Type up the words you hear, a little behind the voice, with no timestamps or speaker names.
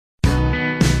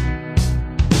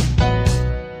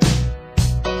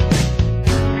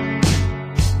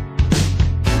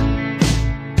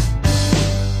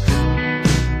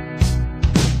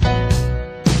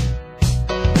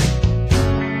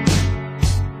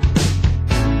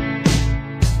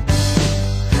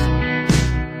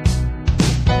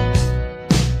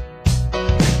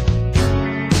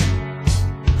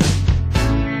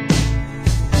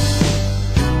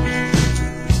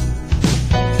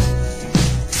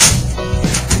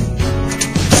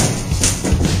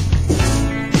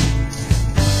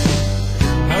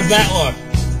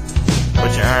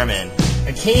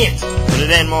can't. Put it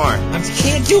in more. I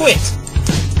can't do it.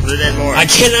 Put it in more. I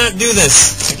cannot do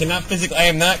this. I cannot physically. I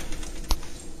am not.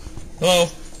 Hello.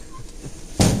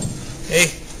 Hey.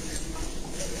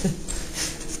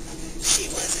 She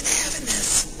wasn't having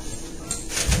this.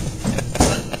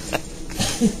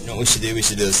 You know what we should do? We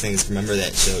should do those things. Remember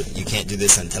that show? You can't do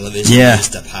this on television. Yeah. You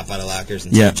used to pop out of lockers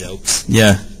and tell jokes.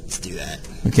 Yeah. Let's do that.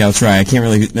 Okay, I'll try. I can't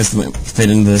really necessarily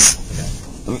fit into this.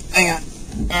 Okay. Hang on.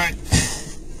 All right.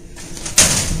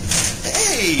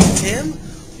 Hey, Tim.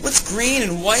 What's green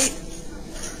and white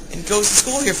and goes to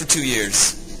school here for 2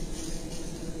 years?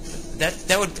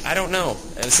 That would, I don't know.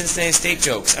 Cincinnati State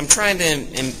jokes. I'm trying to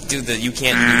do the you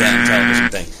can't do that on television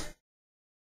thing.